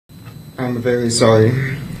I'm very sorry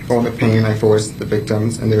for all the pain I forced the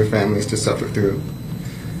victims and their families to suffer through.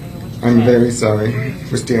 I'm very sorry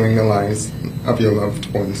for stealing the lives of your loved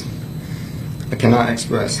ones. I cannot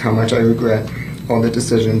express how much I regret all the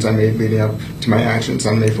decisions I made leading up to my actions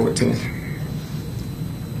on May 14th.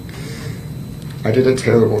 I did a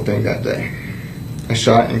terrible thing that day. I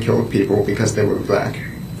shot and killed people because they were black.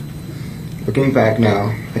 Looking back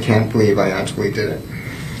now, I can't believe I actually did it.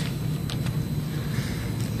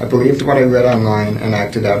 I believed what I read online and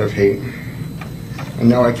acted out of hate. I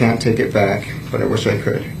know I can't take it back, but I wish I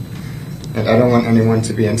could. And I don't want anyone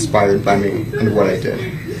to be inspired by me and what I did.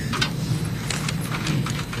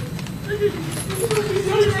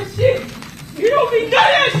 You don't mean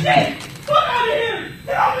that shit! Fuck out of here! You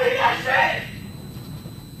don't mean that shit!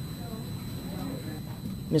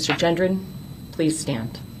 Mr. Gendron, please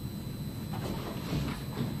stand.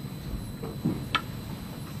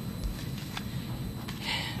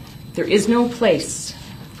 There is no place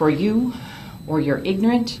for you or your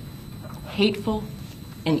ignorant, hateful,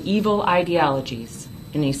 and evil ideologies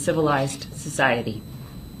in a civilized society.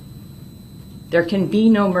 There can be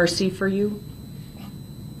no mercy for you,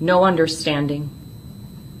 no understanding,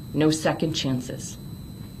 no second chances.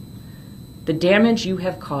 The damage you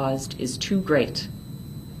have caused is too great,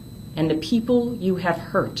 and the people you have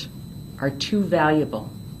hurt are too valuable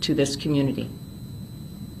to this community.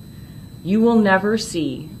 You will never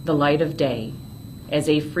see the light of day as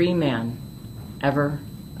a free man ever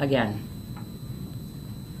again.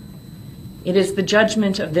 It is the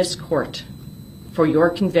judgment of this court for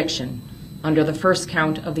your conviction under the first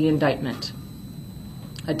count of the indictment,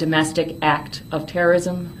 a domestic act of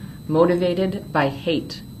terrorism motivated by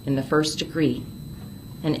hate in the first degree,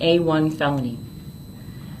 an A1 felony,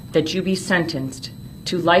 that you be sentenced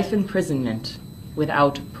to life imprisonment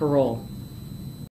without parole.